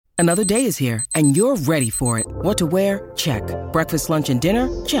Another day is here, and you're ready for it. What to wear? Check. Breakfast, lunch, and dinner?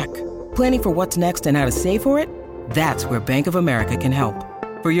 Check. Planning for what's next and how to save for it? That's where Bank of America can help.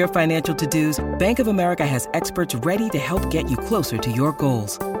 For your financial to-dos, Bank of America has experts ready to help get you closer to your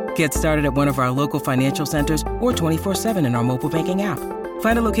goals. Get started at one of our local financial centers or 24/7 in our mobile banking app.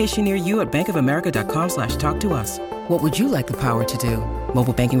 Find a location near you at bankofamerica.com/talktous. What would you like the power to do?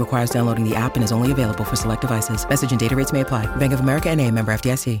 Mobile banking requires downloading the app and is only available for select devices. Message and data rates may apply. Bank of America N.A., member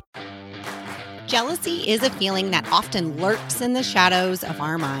FDIC. Jealousy is a feeling that often lurks in the shadows of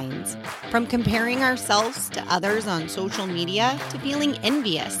our minds. From comparing ourselves to others on social media to feeling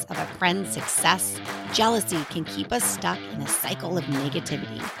envious of a friend's success, jealousy can keep us stuck in a cycle of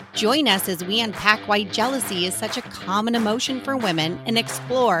negativity. Join us as we unpack why jealousy is such a common emotion for women and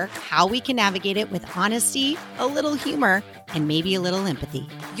explore how we can navigate it with honesty, a little humor, and maybe a little empathy.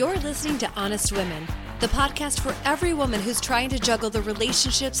 You're listening to Honest Women, the podcast for every woman who's trying to juggle the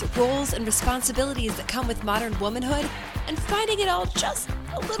relationships, roles, and responsibilities that come with modern womanhood and finding it all just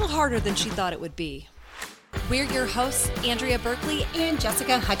a little harder than she thought it would be. We're your hosts, Andrea Berkeley and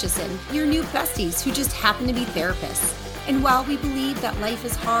Jessica Hutchison, your new besties who just happen to be therapists. And while we believe that life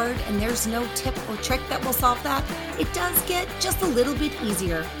is hard and there's no tip or trick that will solve that, it does get just a little bit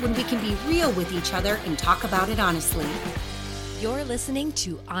easier when we can be real with each other and talk about it honestly. You're listening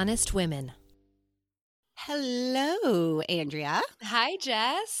to Honest Women. Hello, Andrea. Hi,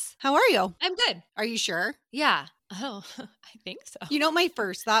 Jess. How are you? I'm good. Are you sure? Yeah. Oh, I think so. You know what my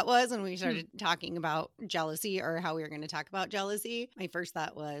first thought was when we started talking about jealousy or how we were going to talk about jealousy? My first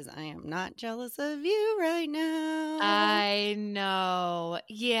thought was, I am not jealous of you right now. I know.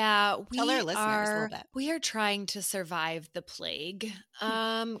 Yeah. Tell our listeners a little bit. We are trying to survive the plague.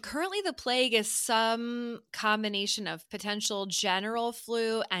 Currently, the plague is some combination of potential general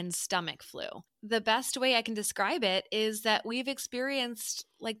flu and stomach flu. The best way I can describe it is that we've experienced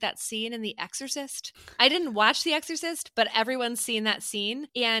like that scene in The Exorcist. I didn't watch The Exorcist, but everyone's seen that scene.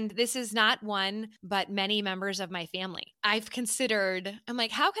 And this is not one, but many members of my family. I've considered, I'm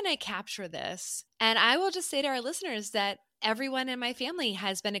like, how can I capture this? And I will just say to our listeners that everyone in my family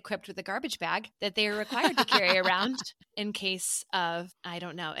has been equipped with a garbage bag that they are required to carry around in case of, I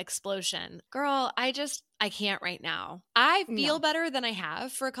don't know, explosion. Girl, I can't right now. I feel better than I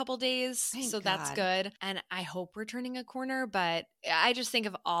have for a couple days, so that's good. And I hope we're turning a corner, but I just think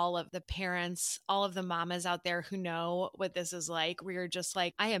of all of the parents, all of the mamas out there who know what this is like. We're just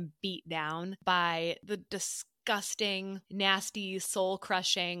like, I am beat down by the disgusting, nasty,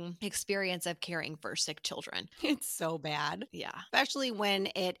 soul-crushing experience of caring for sick children. It's so bad. Yeah. Especially when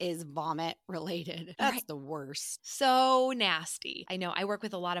it is vomit related. That's the worst. So nasty. I know. I work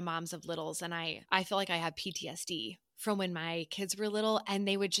with a lot of moms of littles, and I feel like I have PTSD from when my kids were little and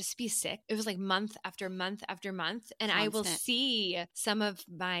they would just be sick. It was like month after month after month. And I will see some of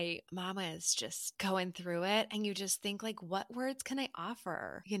my mamas just going through it. And you just think like, what words can I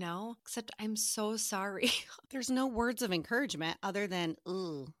offer? You know, except I'm so sorry. There's no words of encouragement other than,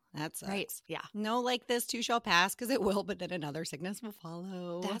 ooh. That's right. Yeah. No, like this too shall pass because it will, but then another sickness will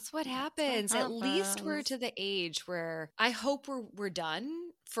follow. That's what happens. At least we're to the age where I hope we're done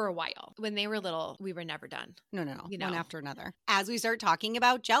for a while. When they were little, we were never done. No. You know? One after another. As we start talking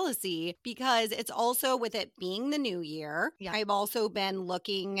about jealousy, because it's also with it being the new year, I've also been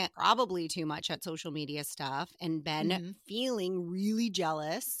looking probably too much at social media stuff and been feeling really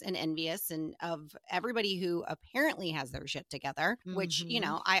jealous and envious and of everybody who apparently has their shit together, which, you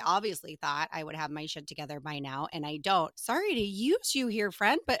know, I obviously thought I would have my shit together by now, and I don't. Sorry to use you here,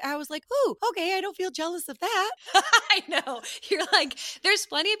 friend, but I was like, ooh, okay, I don't feel jealous of that. I know. You're like, there's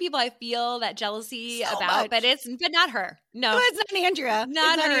plenty of people I feel that jealousy about, but not her. No. It's not Andrea.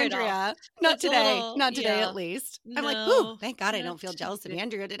 Not it's her Andrea. at all. Not It's today. Not today, at least. I'm like, ooh, thank God I don't feel today. jealous of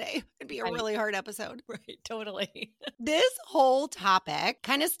Andrea today. It'd be a really hard episode. Right. Totally. This whole topic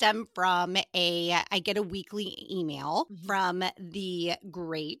kind of stemmed from I get a weekly email from the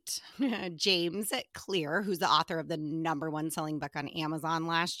great James Clear, who's the author of the #1 selling book on Amazon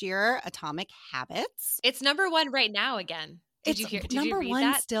last year, Atomic Habits. It's #1 right now again. Did you read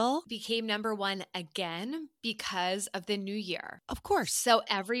that? Still? Became #1 again because of the new year. Of course. So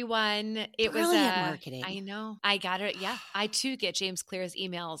everyone, it was marketing. I know. I got it. Yeah. I too get James Clear's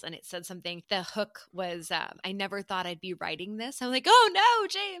emails and it said something. The hook was, I never thought I'd be writing this. I'm like, oh no,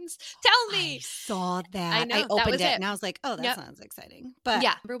 James, tell me. I saw that. I know. I opened was it and I was like, oh, that sounds exciting. But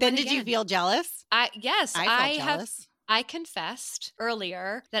yeah, then did you feel jealous? Yes. I felt jealous. I confessed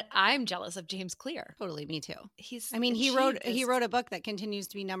earlier that I'm jealous of James Clear. Totally, me too. He's he wrote a book that continues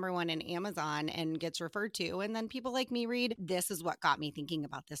to be #1 in Amazon and gets referred to. And then people like me read. This is what got me thinking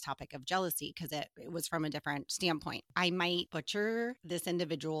about this topic of jealousy, because it was from a different standpoint. I might butcher this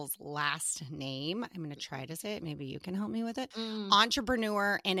individual's last name. I'm going to try to say it. Maybe you can help me with it.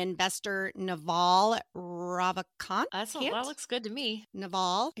 Entrepreneur and investor Naval Ravikant. That looks good to me.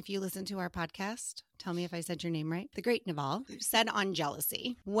 Naval, if you listen to our podcast, tell me if I said your name right. The great Naval said on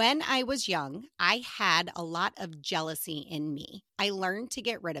jealousy, when I was young, I had a lot of jealousy in me. I learned to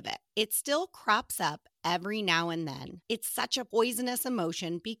get rid of it. It still crops up every now and then. It's such a poisonous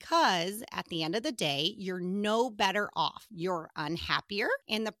emotion because at the end of the day, you're no better off. You're unhappier,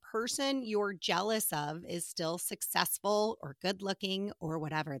 and the person you're jealous of is still successful or good looking or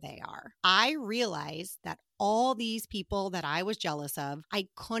whatever they are. I realized that all these people that I was jealous of, I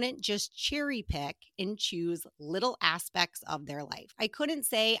couldn't just cherry pick and choose little aspects of their life. I couldn't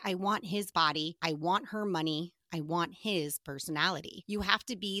say, I want his body, I want her money, I want his personality. You have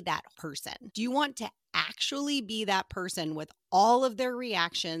to be that person. Do you want to actually be that person with all of their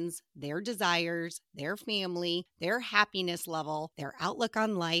reactions, their desires, their family, their happiness level, their outlook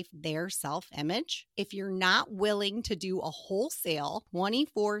on life, their self-image? If you're not willing to do a wholesale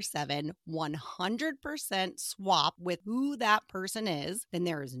 24/7, 100% swap with who that person is, then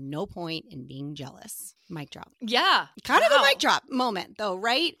there is no point in being jealous. Mic drop. Yeah. Kind of a mic drop moment though,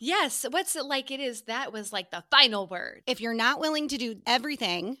 right? Yes. What's it like? That was like the final word. If you're not willing to do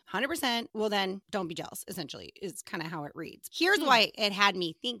everything 100%, well then don't be jealous, essentially, is kind of how it reads. Here's why it had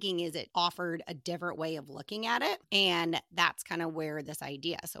me thinking is it offered a different way of looking at it. And that's kind of where this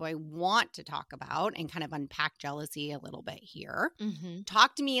idea. So I want to talk about and kind of unpack jealousy a little bit here.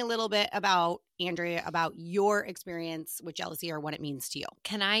 Talk to me a little bit about, Andrea, about your experience with jealousy or what it means to you.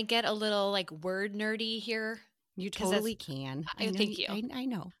 Can I get a little like word nerdy here? You totally can. Thank you. I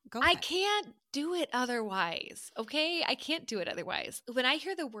know. Go I ahead. can't do it otherwise. Okay? I can't do it otherwise. When I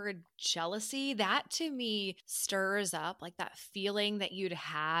hear the word jealousy, that to me stirs up like that feeling that you'd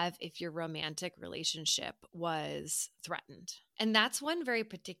have if your romantic relationship was threatened. And that's one very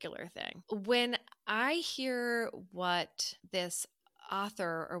particular thing. When I hear what this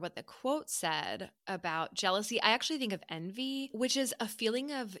author or what the quote said about jealousy, I actually think of envy, which is a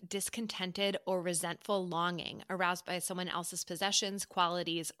feeling of discontented or resentful longing aroused by someone else's possessions,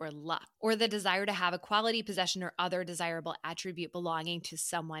 qualities, or luck, or the desire to have a quality, possession, or other desirable attribute belonging to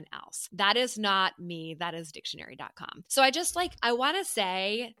someone else. That is not me. That is dictionary.com. So I want to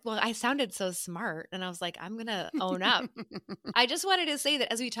say, well, I sounded so smart and I was like, I'm going to own up. I just wanted to say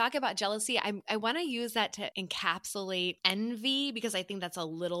that as we talk about jealousy, I want to use that to encapsulate envy, because I think that's a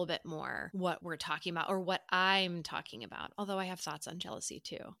little bit more what we're talking about or what I'm talking about, although I have thoughts on jealousy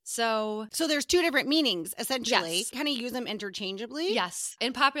too. So there's two different meanings, essentially. Yes. Kind of use them interchangeably. Yes.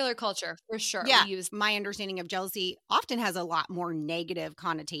 In popular culture, for sure. Yeah. My understanding of jealousy often has a lot more negative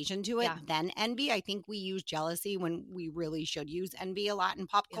connotation to it than envy. I think we use jealousy when we really should use envy a lot in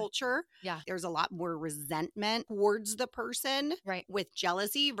pop culture. Yeah. There's a lot more resentment towards the person with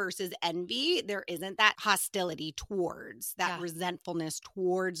jealousy versus envy. There isn't that hostility towards that resentfulness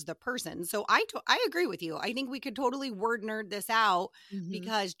towards the person. So I agree with you. I think we could totally word nerd this out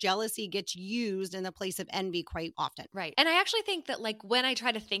because jealousy gets used in the place of envy quite often. Right. And I actually think that like when I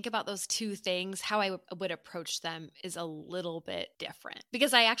try to think about those two things, how I would approach them is a little bit different,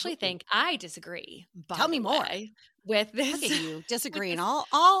 because I actually think I disagree. Tell me more. With this. Look at you disagreeing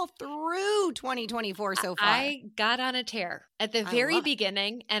all through 2024 so far. I got on a tear at the very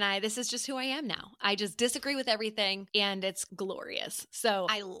beginning, and this is just who I am now. I just disagree with everything, and it's glorious. So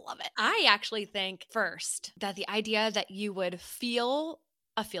I love it. I actually think first that the idea that you would feel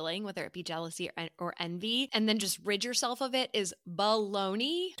a feeling, whether it be jealousy or envy, and then just rid yourself of it is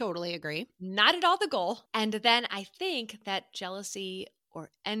baloney. Totally agree. Not at all the goal. And then I think that jealousy or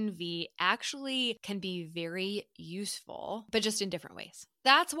envy actually can be very useful, but just in different ways.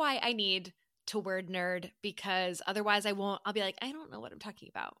 That's why I need to word nerd, because otherwise I'll be like, I don't know what I'm talking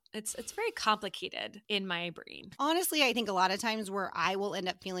about. It's very complicated in my brain. Honestly, I think a lot of times where I will end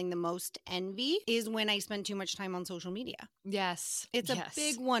up feeling the most envy is when I spend too much time on social media. Yes. It's a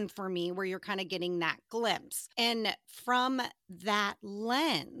big one for me where you're kind of getting that glimpse. And from that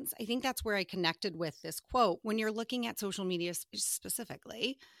lens, I think that's where I connected with this quote. When you're looking at social media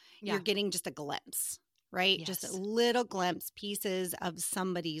specifically, you're getting just a glimpse. Right? Yes. Just a little glimpse, pieces of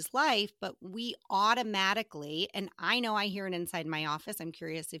somebody's life, but we automatically, and I know I hear it inside my office. I'm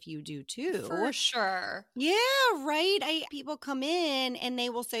curious if you do too. For sure. Yeah, right. People come in and they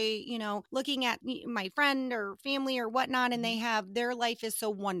will say, looking at my friend or family or whatnot, and they have their life is so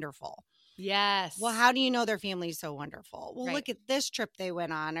wonderful. Yes. Well, how do you know their family's so wonderful? Well, Right. look at this trip they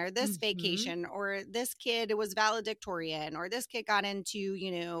went on, or this vacation, or this kid was valedictorian, or this kid got into,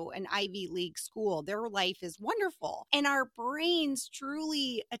 an Ivy League school. Their life is wonderful. And our brains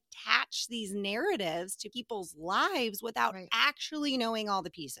truly attach these narratives to people's lives without actually knowing all the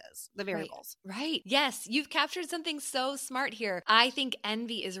pieces, the variables. Right. Yes. You've captured something so smart here. I think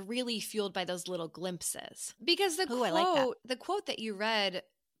envy is really fueled by those little glimpses. Because the quote that you read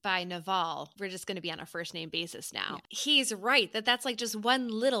by Naval, we're just going to be on a first name basis now. Yeah. He's right that's like just one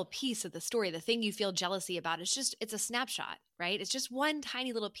little piece of the story. The thing you feel jealousy about it's a snapshot, right? It's just one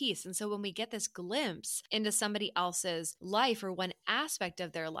tiny little piece. And so when we get this glimpse into somebody else's life or one aspect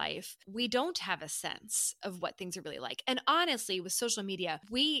of their life, we don't have a sense of what things are really like. And honestly, with social media,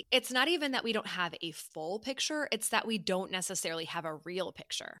 it's not even that we don't have a full picture, it's that we don't necessarily have a real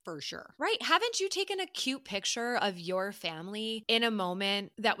picture. For sure. Right? Haven't you taken a cute picture of your family in a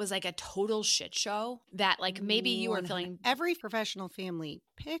moment that was like a total shit show that like maybe you were feeling? Every professional family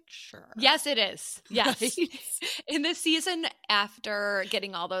picture. Yes, it is. Yes. Right? In the season after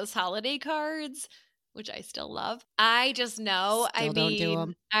getting all those holiday cards, which I still love, I just know, don't do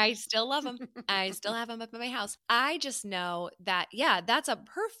them. I still love them. I still have them up at my house. I just know that, that's a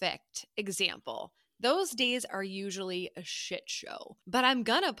perfect example. Those days are usually a shit show, but I'm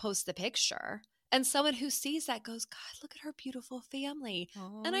gonna post the picture. And someone who sees that goes, God, look at her beautiful family.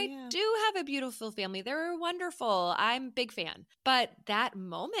 Oh, and I do have a beautiful family. They're wonderful. I'm a big fan. But that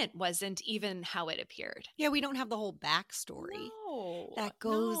moment wasn't even how it appeared. Yeah, we don't have the whole backstory that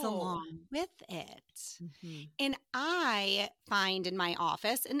goes along with it. Mm-hmm. And I find in my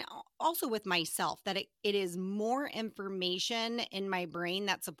office and also with myself that it is more information in my brain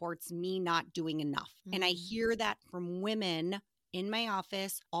that supports me not doing enough. Mm-hmm. And I hear that from women in my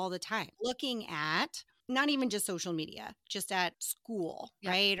office all the time, looking at not even just social media, just at school,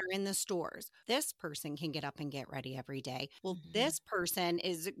 right? Or in the stores. This person can get up and get ready every day. Well, this person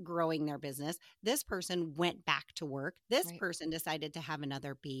is growing their business. This person went back to work. This person decided to have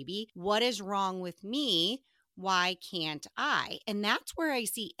another baby. What is wrong with me? Why can't I? And that's where I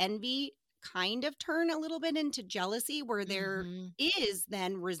see envy kind of turn a little bit into jealousy, where there is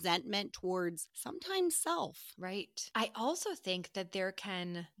then resentment towards sometimes self. Right. I also think that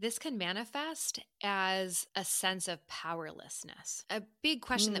this can manifest as a sense of powerlessness. A big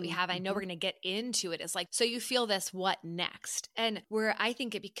question that we have, I know we're going to get into it, is like, so you feel this, what next? And where I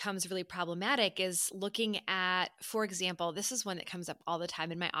think it becomes really problematic is looking at, for example, this is one that comes up all the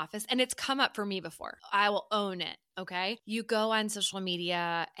time in my office, and it's come up for me before. I will own it. Okay. You go on social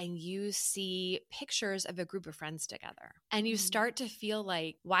media and you see pictures of a group of friends together and you start to feel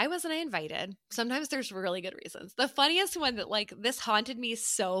like, why wasn't I invited? Sometimes there's really good reasons. The funniest one that like this haunted me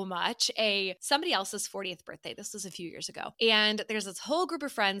so much, somebody else's 40th birthday. This was a few years ago. And there's this whole group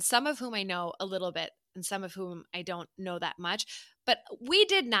of friends, some of whom I know a little bit and some of whom I don't know that much. But we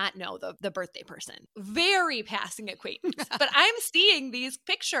did not know the birthday person. Very passing acquaintance. But I'm seeing these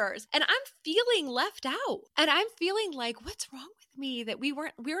pictures and I'm feeling left out. And I'm feeling like, what's wrong with me that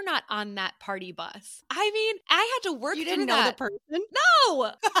we're not on that party bus? I mean, I had to work through that. You didn't know the person?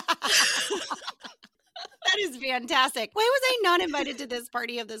 No. That is fantastic. Why was I not invited to this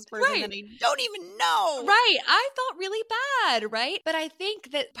party of this person that I don't even know? Right. I felt really bad, right? But I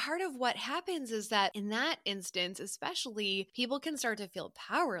think that part of what happens is that in that instance, especially, people can start to feel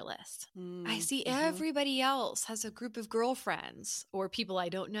powerless. I see everybody else has a group of girlfriends or people I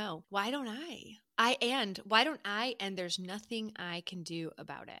don't know. Why don't I? Why don't I? And there's nothing I can do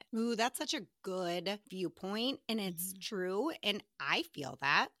about it. Ooh, that's such a good viewpoint. And it's true. And I feel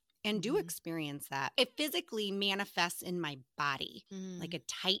that. And do experience that. It physically manifests in my body, like a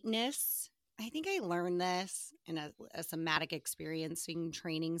tightness. I think I learned this in a somatic experiencing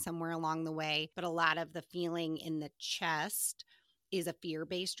training somewhere along the way, but a lot of the feeling in the chest is a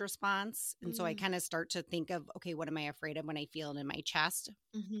fear-based response. And so I kind of start to think of, okay, what am I afraid of when I feel it in my chest?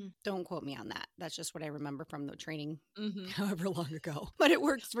 Don't quote me on that. That's just what I remember from the training however long ago. But it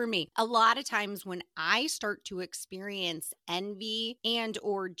works for me. A lot of times when I start to experience envy and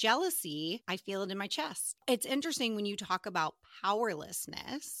or jealousy, I feel it in my chest. It's interesting when you talk about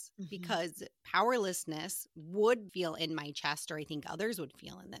powerlessness, because powerlessness would feel in my chest, or I think others would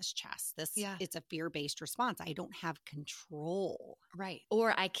feel in this chest. It's a fear-based response. I don't have control. Right.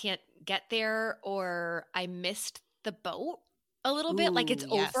 Or I can't get there, or I missed the boat a little bit, like it's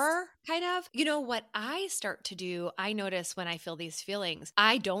over, kind of. You know what I start to do, I notice when I feel these feelings,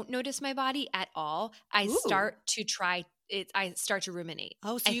 I don't notice my body at all. I start to ruminate.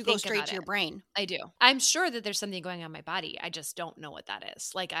 Oh, so you go straight to your brain. I do. I'm sure that there's something going on in my body. I just don't know what that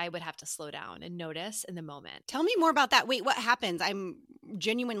is. Like I would have to slow down and notice in the moment. Tell me more about that. Wait, what happens? I'm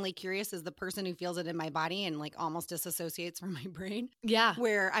genuinely curious as the person who feels it in my body and like almost disassociates from my brain. Yeah.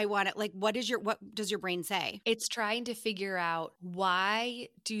 Where I want it, like, what does your brain say? It's trying to figure out, why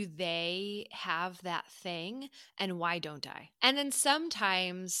do they have that thing and why don't I? And then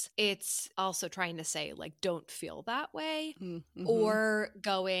sometimes it's also trying to say, like, don't feel that way, Mm-hmm. or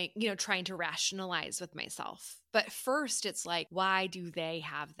going, trying to rationalize with myself. But first it's like, why do they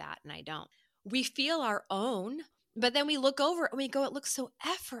have that and I don't? We feel our own, but then we look over and we go, it looks so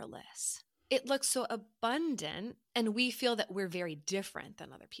effortless. It looks so abundant, and we feel that we're very different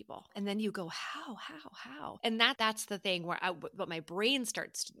than other people. And then you go, how? And that's the thing where what my brain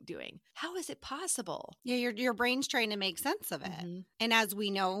starts doing. How is it possible? Yeah, your brain's trying to make sense of it. Mm-hmm. And as we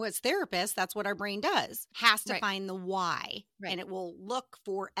know as therapists, that's what our brain does. Has to Right. find the why. Right. And it will look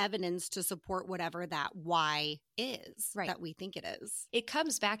for evidence to support whatever that why is Right. that we think it is. It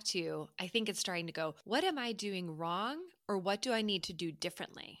comes back to, I think it's trying to go, what am I doing wrong, or what do I need to do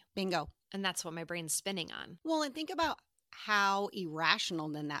differently? Bingo. And that's what my brain's spinning on. Well, and think about how irrational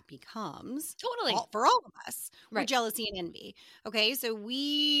then that becomes. Totally. For all of us, with Right. jealousy and envy. Okay, so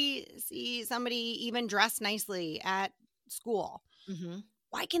we see somebody even dressed nicely at school. Mm-hmm.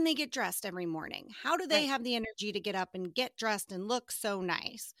 Why can they get dressed every morning? How do they Right. have the energy to get up and get dressed and look so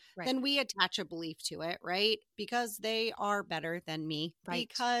nice? Right. Then we attach a belief to it, right? Because they are better than me, Right.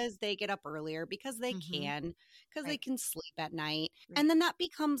 because they get up earlier, because they Mhm. can, because they Right. can sleep at night. Right. And then that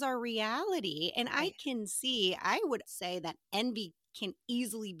becomes our reality. And Right. I would say that envy can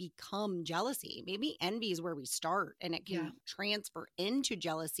easily become jealousy. Maybe envy is where we start, and it can Yeah. transfer into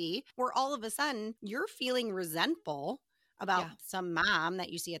jealousy, where all of a sudden you're feeling resentful about Yeah. some mom that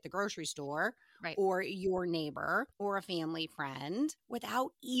you see at the grocery store, Right. or your neighbor or a family friend,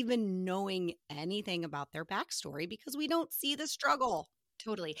 without even knowing anything about their backstory, because we don't see the struggle.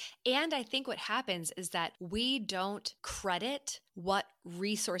 Totally. And I think what happens is that we don't credit what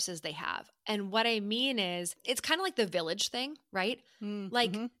resources they have. And what I mean is, it's kind of like the village thing, right?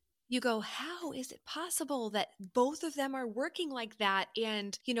 Like, Mm-hmm. you go, how is it possible that both of them are working like that,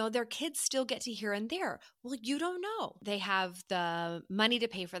 and, their kids still get to here and there? Well, you don't know. They have the money to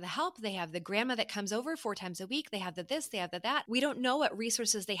pay for the help. They have the grandma that comes over 4 times a week. They have the this, they have the that. We don't know what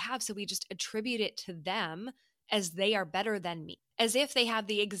resources they have. So we just attribute it to them as they are better than me, as if they have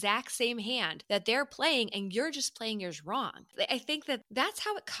the exact same hand that they're playing and you're just playing yours wrong. I think that that's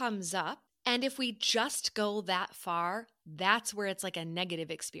how it comes up. And if we just go that far, that's where it's like a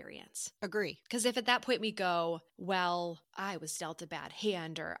negative experience. Agree. Because if at that point we go, well, I was dealt a bad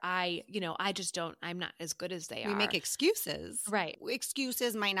hand, or I'm not as good as they are. We make excuses. Right.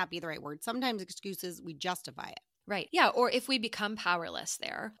 Excuses might not be the right word. Sometimes excuses, we justify it. Right. Yeah. Or if we become powerless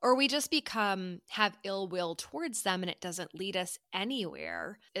there, or we just have ill will towards them and it doesn't lead us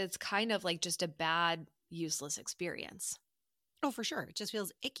anywhere, it's kind of like just a bad, useless experience. Oh, for sure. It just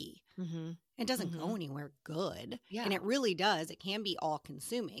feels icky. Mm-hmm. It doesn't go anywhere good. Yeah. And it really does. It can be all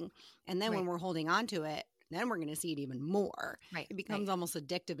consuming. And then when Right. we're holding on to it, then we're going to see it even more. Right. It becomes almost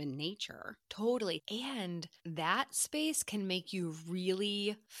addictive in nature. Totally. And that space can make you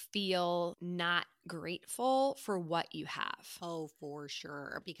really feel not grateful for what you have. Oh, for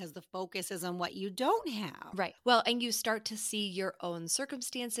sure. Because the focus is on what you don't have. Right. Well, and you start to see your own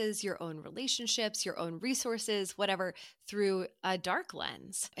circumstances, your own relationships, your own resources, whatever, through a dark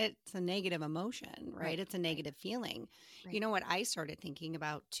lens. It's a negative emotion, right? Right. It's a negative feeling. Right. You know what I started thinking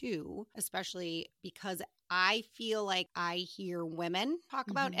about too, especially because I feel like I hear women talk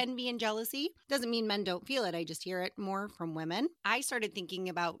about envy and jealousy. Doesn't mean men don't feel it. I just hear it more from women. I started thinking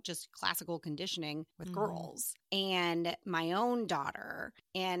about just classical conditioning with girls and my own daughter,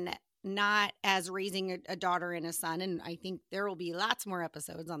 and not as raising a daughter and a son. And I think there will be lots more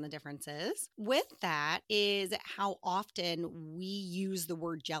episodes on the differences. With that is how often we use the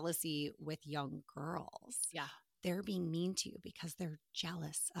word jealousy with young girls. Yeah. They're being mean to you because they're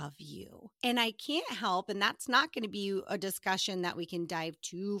jealous of you. And I can't help, and that's not going to be a discussion that we can dive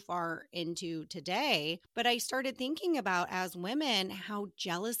too far into today, but I started thinking about, as women, how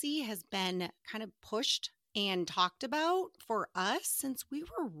jealousy has been kind of pushed and talked about for us since we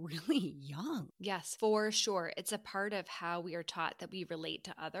were really young. Yes, for sure. It's a part of how we are taught that we relate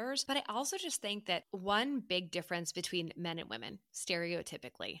to others. But I also just think that one big difference between men and women,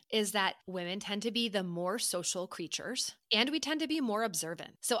 stereotypically, is that women tend to be the more social creatures and we tend to be more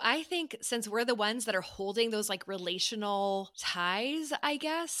observant. So I think since we're the ones that are holding those like relational ties, I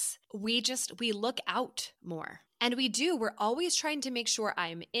guess, we look out more. And we're always trying to make sure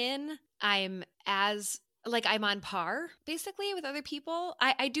I'm on par basically with other people.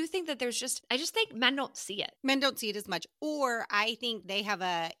 I do think that I just think men don't see it. Men don't see it as much, or I think they have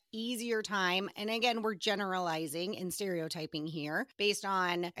a easier time. And again, we're generalizing and stereotyping here based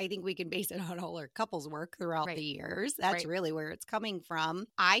on, I think we can base it on all our couples work throughout Right. the years. That's Right. really where it's coming from.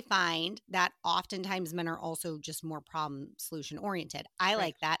 I find that oftentimes men are also just more problem solution oriented. I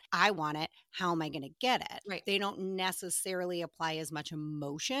like that. I want it. How am I going to get it? Right. They don't necessarily apply as much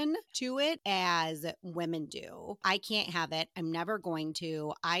emotion to it as women do. I can't have it. I'm never going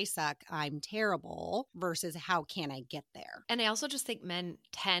to. I suck. I'm terrible versus how can I get there? And I also just think men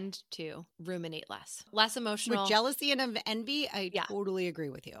tend to ruminate less emotional. With jealousy and envy, I totally agree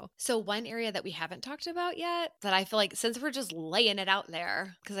with you. So one area that we haven't talked about yet that I feel like, since we're just laying it out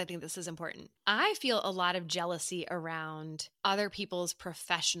there, because I think this is important, I feel a lot of jealousy around other people's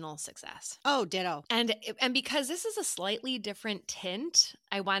professional success. Oh, ditto. And because this is a slightly different tint,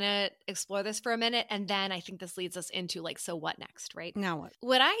 I want to explore this for a minute. And then I think this leads us into like, so what next, right? Now what?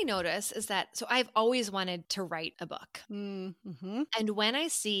 What I notice is that, so I've always wanted to write a book. Mm-hmm. And when I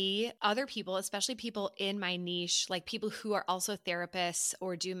see other people, especially people in my niche, like people who are also therapists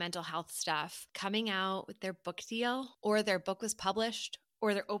or do mental health stuff, coming out with their book deal, or their book was published,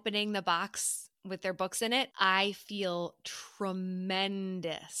 or they're opening the box with their books in it, I feel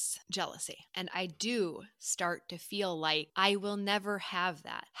tremendous jealousy. And I do start to feel like I will never have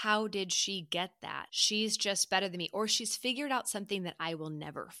that. How did she get that? She's just better than me, or she's figured out something that I will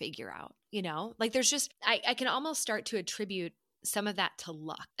never figure out. You know, like there's just, I can almost start to attribute some of that to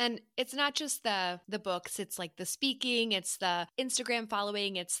luck. And it's not just the books, it's like the speaking, it's the Instagram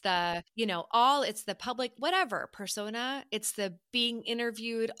following, it's the, it's the public, whatever persona, it's the being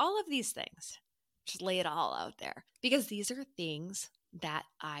interviewed, all of these things. Just lay it all out there, because these are things that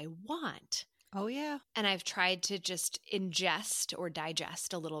I want. Oh, yeah. And I've tried to just ingest or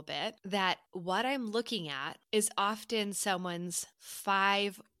digest a little bit that what I'm looking at is often someone's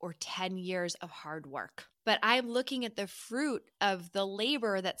 5 or 10 years of hard work. But I'm looking at the fruit of the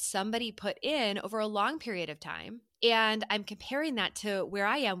labor that somebody put in over a long period of time. And I'm comparing that to where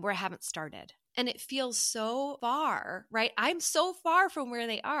I am, where I haven't started. And it feels so far, right? I'm so far from where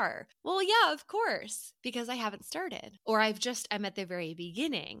they are. Well, yeah, of course, because I haven't started. Or I'm at the very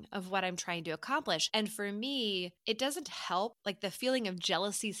beginning of what I'm trying to accomplish. And for me, it doesn't help. Like the feeling of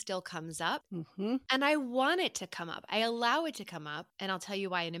jealousy still comes up. Mm-hmm. And I want it to come up. I allow it to come up. And I'll tell you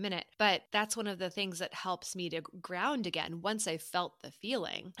why in a minute. But that's one of the things that helps me to ground again once I've felt the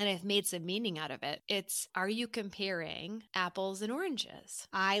feeling and I've made some meaning out of it. It's, are you comparing apples and oranges?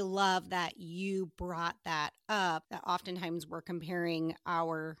 I love that you brought that up, that oftentimes we're comparing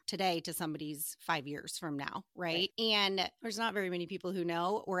our today to somebody's 5 years from now, right? And there's not very many people who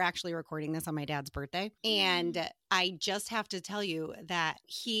know we're actually recording this on my dad's birthday. And I just have to tell you that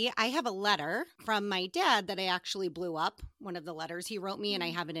I have a letter from my dad that I actually blew up, one of the letters he wrote me, and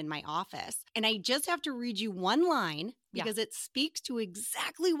I have it in my office. And I just have to read you one line because it speaks to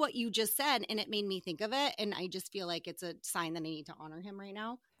exactly what you just said. And it made me think of it. And I just feel like it's a sign that I need to honor him right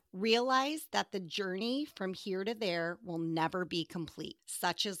now. Realize that the journey from here to there will never be complete.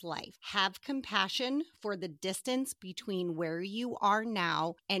 Such is life. Have compassion for the distance between where you are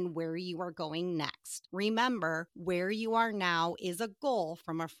now and where you are going next. Remember, where you are now is a goal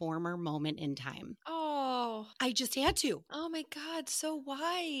from a former moment in time. Oh, I just had to. Oh my God, so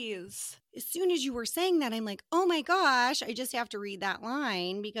wise. As soon as you were saying that, I'm like, oh my gosh, I just have to read that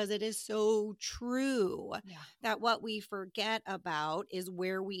line because it is so true that what we forget about is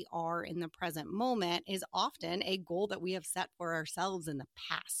where we are in the present moment is often a goal that we have set for ourselves in the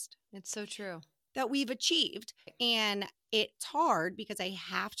past. It's so true. That we've achieved. And it's hard because I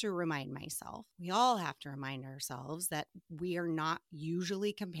have to remind myself, we all have to remind ourselves that we are not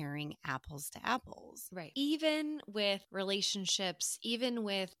usually comparing apples to apples. Right. Even with relationships, even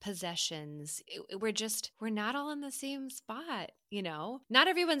with possessions, we're not all in the same spot, Not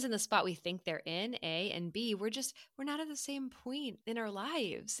everyone's in the spot we think they're in, A, and B, we're not at the same point in our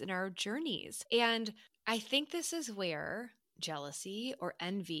lives, in our journeys. And I think this is where jealousy or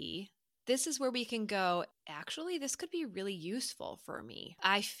envy, this is where we can go, actually, this could be really useful for me.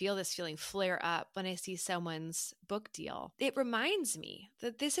 I feel this feeling flare up when I see someone's book deal. It reminds me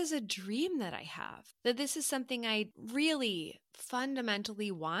that this is a dream that I have, that this is something I really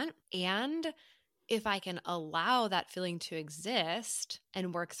fundamentally want. And if I can allow that feeling to exist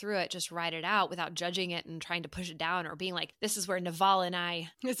and work through it, just write it out without judging it and trying to push it down or being like, this is where Naval and I...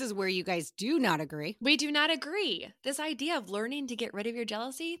 This is where you guys do not agree. We do not agree. This idea of learning to get rid of your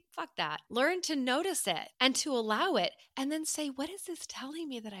jealousy, fuck that. Learn to notice it and to allow it and then say, what is this telling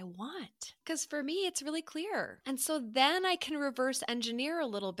me that I want? Because for me, it's really clear. And so then I can reverse engineer a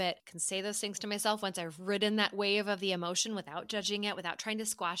little bit, can say those things to myself once I've ridden that wave of the emotion without judging it, without trying to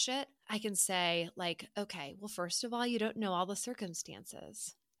squash it. I can say like, okay, well, first of all, you don't know all the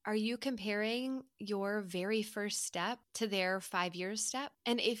circumstances. Are you comparing your very first step to their 5 years step?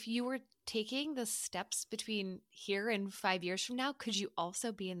 And if you were taking the steps between here and 5 years from now, could you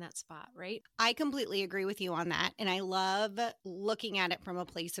also be in that spot, right? I completely agree with you on that. And I love looking at it from a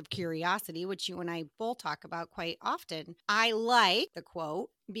place of curiosity, which you and I both talk about quite often. I like the quote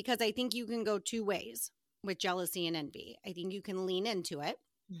because I think you can go two ways with jealousy and envy. I think you can lean into it.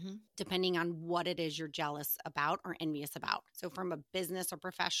 Depending on what it is you're jealous about or envious about. So from a business or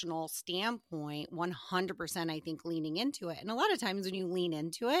professional standpoint, 100% I think leaning into it. And a lot of times when you lean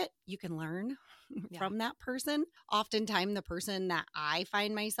into it, you can learn from that person. Oftentimes the person that I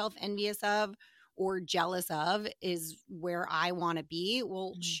find myself envious of or jealous of is where I want to be.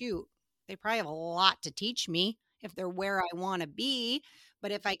 Well, shoot, they probably have a lot to teach me if they're where I want to be.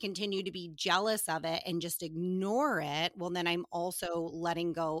 But if I continue to be jealous of it and just ignore it, well, then I'm also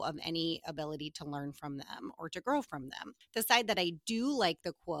letting go of any ability to learn from them or to grow from them. The side that I do like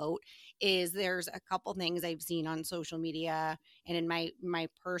the quote is there's a couple things I've seen on social media and in my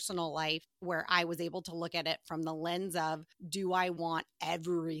personal life where I was able to look at it from the lens of, do I want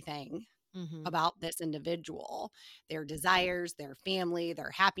everything about this individual, their desires, their family,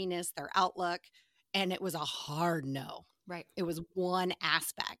 their happiness, their outlook? And it was a hard no. Right. It was one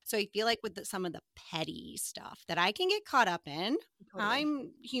aspect. So I feel like with some of the petty stuff that I can get caught up in,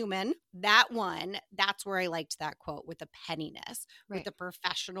 I'm human. That's where I liked that quote with the pettiness. With the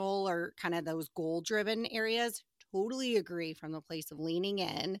professional or kind of those goal-driven areas, totally agree from the place of leaning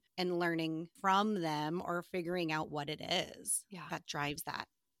in and learning from them or figuring out what it is that drives that.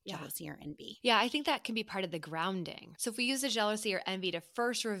 Jealousy or envy. Yeah, I think that can be part of the grounding. So if we use the jealousy or envy to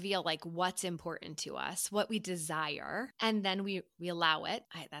first reveal like what's important to us, what we desire, and then we allow it.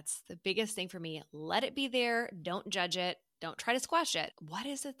 That's the biggest thing for me. Let it be there. Don't judge it. Don't try to squash it. What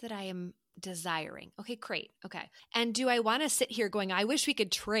is it that I am desiring? Okay, great. Okay. And do I want to sit here going, I wish we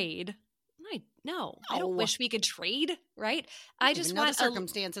could trade? No, I don't wish we could trade, right? I just want the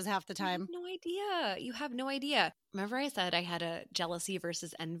circumstances half the time. No idea. You have no idea. Remember I said I had a jealousy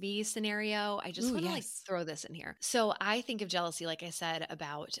versus envy scenario? I just want to like throw this in here. So I think of jealousy, like I said,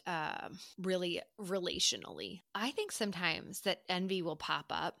 about really relationally. I think sometimes that envy will pop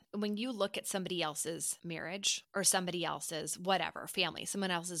up when you look at somebody else's marriage or somebody else's whatever, family,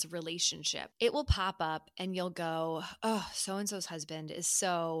 someone else's relationship. It will pop up and you'll go, oh, so-and-so's husband is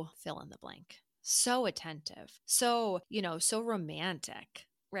so fill in the blank. So attentive, so romantic,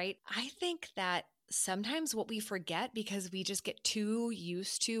 right? I think that sometimes what we forget because we just get too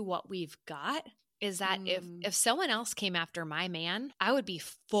used to what we've got is that if someone else came after my man, I would be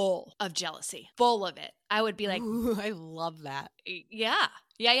full of jealousy, full of it. I would be like, ooh, I love that. Yeah.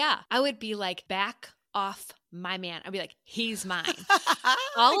 I would be like, back off my man. I'd be like, he's mine.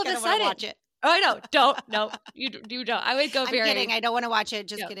 All of a sudden, watch it. Oh, no, don't. No, you don't. I would go very. I'm kidding. I don't want to watch it.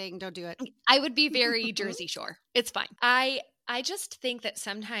 Just kidding. Don't do it. I would be very Jersey Shore. It's fine. I just think that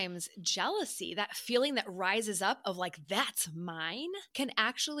sometimes jealousy, that feeling that rises up of like, that's mine, can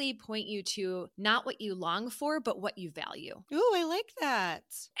actually point you to not what you long for, but what you value. Ooh, I like that.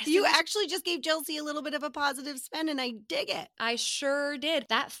 You actually just gave jealousy a little bit of a positive spin, and I dig it. I sure did.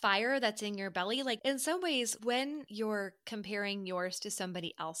 That fire that's in your belly, like in some ways, when you're comparing yours to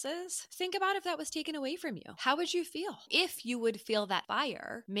somebody else's, think about if that was taken away from you. How would you feel? If you would feel that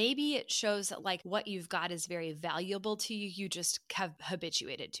fire, maybe it shows that like what you've got is very valuable to you. You just have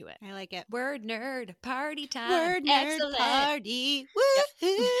habituated to it. I like it. Word nerd party time. Word nerd party.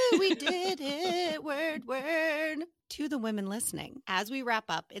 Woohoo! We did it. Word. To the women listening, as we wrap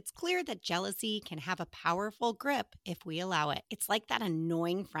up, it's clear that jealousy can have a powerful grip if we allow it. It's like that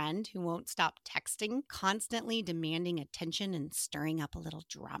annoying friend who won't stop texting, constantly demanding attention and stirring up a little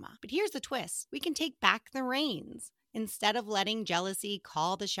drama. But here's the twist. We can take back the reins. Instead of letting jealousy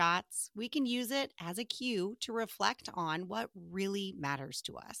call the shots, we can use it as a cue to reflect on what really matters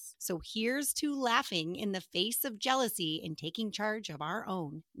to us. So here's to laughing in the face of jealousy and taking charge of our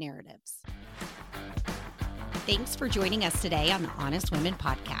own narratives. Thanks for joining us today on the Honest Women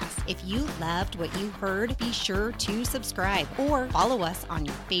Podcast. If you loved what you heard, be sure to subscribe or follow us on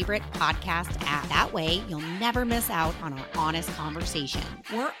your favorite podcast app. That way, you'll never miss out on our honest conversation.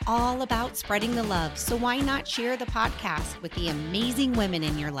 We're all about spreading the love, so why not share the podcast with the amazing women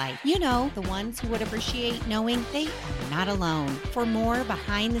in your life? You know, the ones who would appreciate knowing they are not alone. For more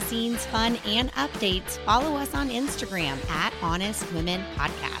behind-the-scenes fun and updates, follow us on Instagram at Honest Women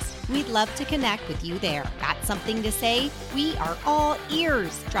Podcast. We'd love to connect with you there. Got something to say? We are all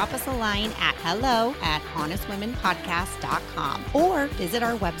ears. Drop us a line at hello@honestwomenpodcast.com or visit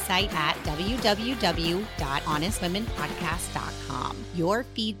our website at www.honestwomenpodcast.com. Your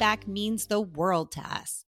feedback means the world to us.